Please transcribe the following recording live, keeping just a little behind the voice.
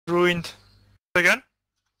Ruined. Again?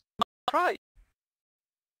 Right.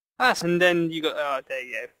 That's and then you got. Oh, there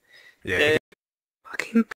you go. Yeah.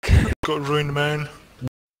 Fucking. Got ruined, man.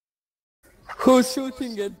 Who's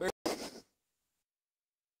shooting at me?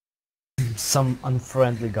 Some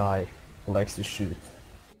unfriendly guy who likes to shoot.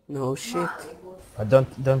 No shit.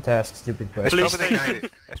 Don't ask stupid That's questions.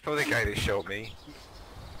 probably the guy that shot me.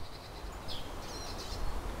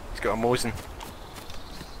 He's got a Mosin.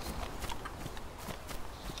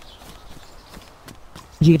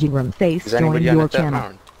 GG Room Face joined your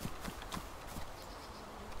channel.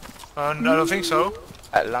 I don't think so.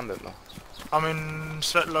 At Lambert Mill. I'm in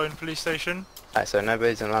Svetloin police station. Alright, so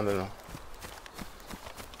nobody's in Lambert Mill.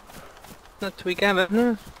 Not to weekend, but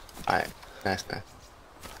no. Alright, nice.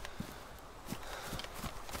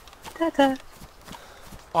 Ta-ta.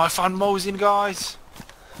 Oh, I found Mosin, guys.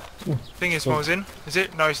 I think it's Mosin. Is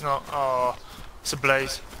it? No, it's not. Oh, it's a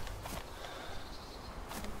Blaze.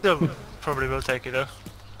 Still, probably will take it though.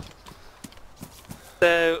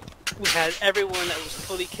 So we had everyone that was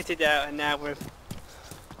fully kitted out, and now we're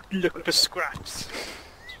looking for scraps.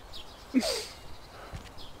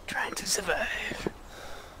 Trying to survive.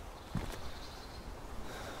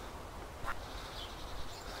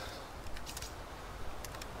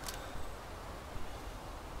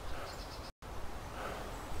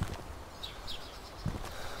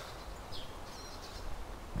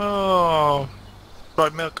 Oh,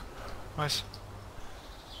 bright milk. Nice.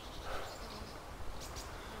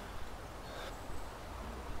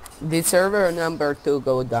 Did server number 2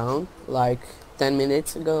 go down like 10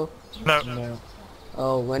 minutes ago? No.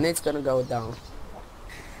 Oh, when it's gonna go down?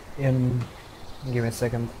 Give me a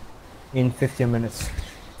second. In 15 minutes.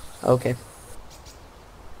 Okay.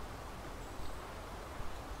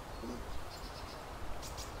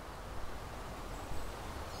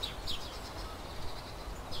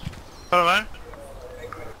 Hello, man.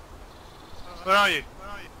 Where are you?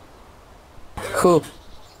 Who?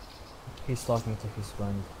 He's talking to his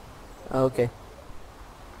friend. Okay.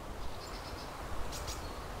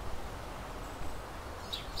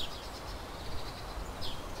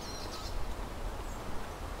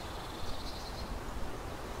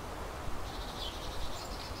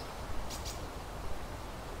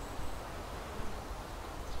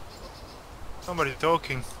 Somebody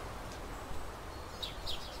talking.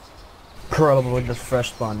 Probably the fresh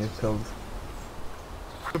spawn you killed.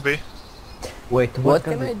 Could be. Wait, What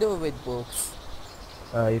can I do with books?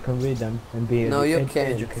 You can read them and be No, you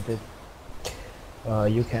can't. educated.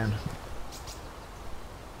 You can.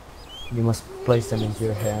 You must place them into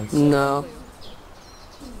your hands. No.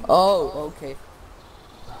 Oh, okay.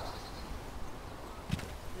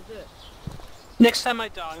 Next time I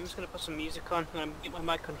die, I'm just gonna put some music on. I'm gonna get my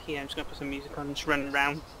mic on here. I'm just gonna put some music on and just run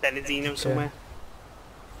around Benedino somewhere.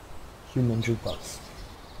 Human jukebox.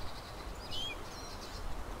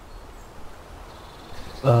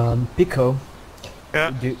 Piko.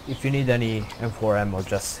 Yeah. If you need any M4 ammo,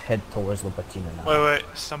 just head towards Lupatina now. Wait,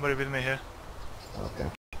 somebody with me here. Okay.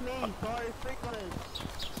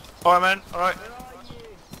 Alright, man. Alright.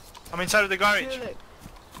 I'm inside of the garage.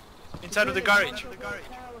 Inside of the garage.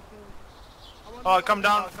 Oh, come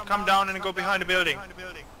down and go behind the building.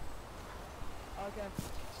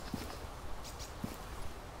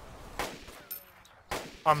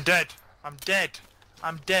 I'm dead. I'm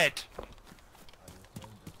dead.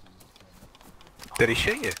 Did he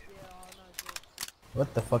shoot you?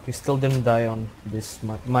 What the fuck? You still didn't die on this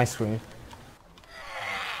my screen.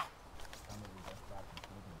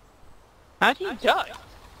 How do you die?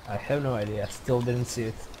 I have no idea. Still didn't see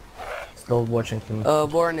it. Still watching him.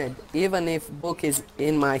 Borned, even if book is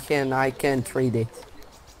in my hand, I can't read it.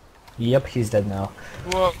 Yep, he's dead now.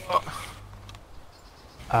 Whoa.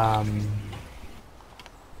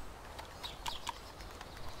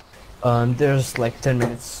 There's like 10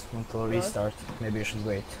 minutes until restart. Maybe you should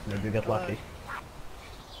wait. Maybe you get lucky.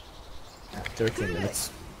 13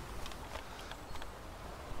 minutes.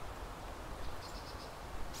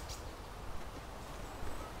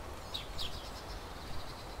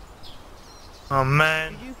 Oh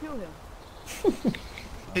man. Did you kill him?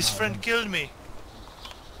 His friend killed me.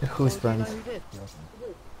 Whose friend? Who did?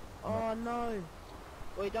 Oh no.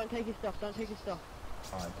 Wait, don't take his stuff, don't take his stuff.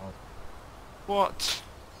 What?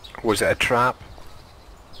 Was it a trap?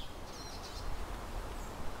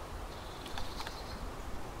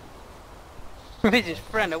 If it's his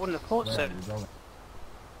friend, I wouldn't have thought so.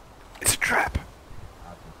 It's a trap.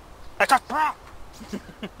 It's a trap!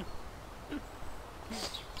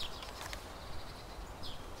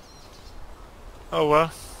 Oh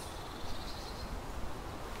well.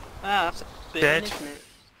 Ah, that's a bit, Dead. isn't it?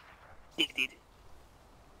 Dead.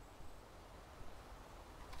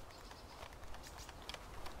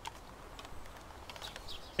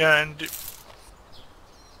 Yeah, and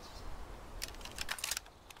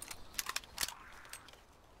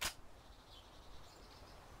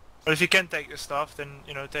well, if you can take the stuff, then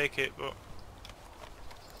you know take it. But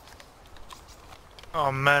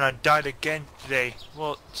oh man, I died again today.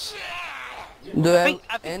 What? Do I think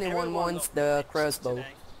anyone everyone wants got the fixed crossbow? today.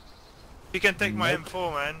 You can take my Nope.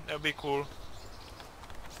 M4, man. That'd be cool.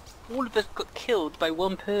 All of us got killed by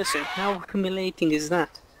one person. How humiliating is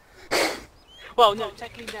that? Well, no,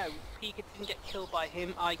 technically no. Pika didn't get killed by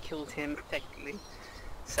him. I killed him technically.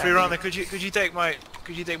 So, Firana, could you take my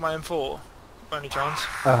M4 by any chance?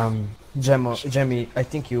 Jamie, I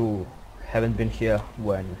think you haven't been here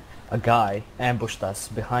when a guy ambushed us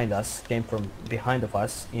behind us, came from behind of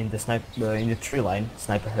us in the tree line,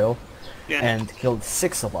 Sniper Hill, yeah. and killed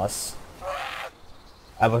 6 of us.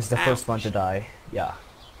 I was the first one to die. Yeah.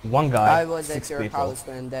 One guy, I was 6 at your people. house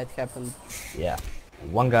when that happened. Yeah.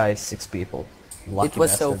 One guy, 6 people. Lucky It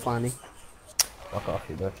was so bastard. funny. Fuck off,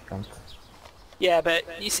 you dirty cunt. Yeah, but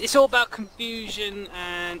it's all about confusion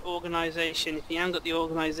and organisation. If you haven't got the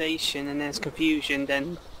organisation and there's confusion,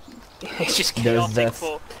 then it's just There's chaotic. death.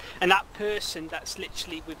 And that person that's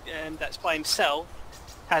literally with that's by himself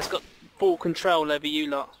has got full control over you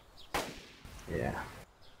lot. Yeah.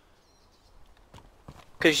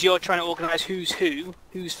 Because you're trying to organise who's who,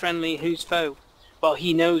 who's friendly, who's foe. Well,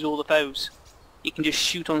 he knows all the foes. You can just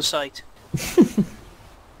shoot on sight.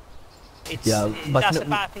 Yeah, but that's no- the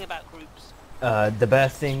bad thing about groups. The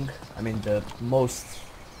bad thing, I mean the most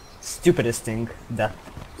stupidest thing that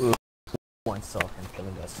one saw him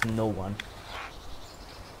killing us. No one.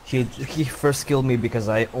 He first killed me because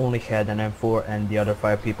I only had an M4 and the other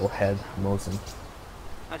 5 people had Mosin.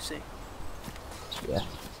 I see. Yeah.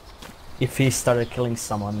 If he started killing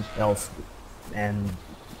someone else, and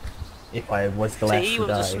if I was the So last he to was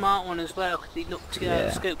a die, smart one as well, because he looked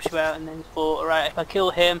Yeah. scopes you out and then thought, alright, if I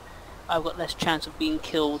kill him, I've got less chance of being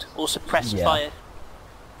killed or suppressed Yeah. fire.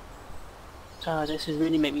 God, this is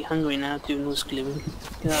really make me hungry now doing all this gluing.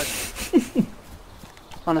 God.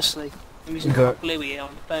 Honestly, I'm using Go- hot glue here on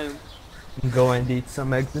the phone. go and eat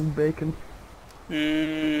some eggs and bacon.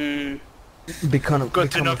 Mmm.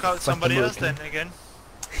 Got to knock out somebody else then again.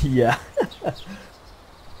 Yeah.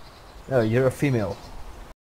 Oh, you're a female.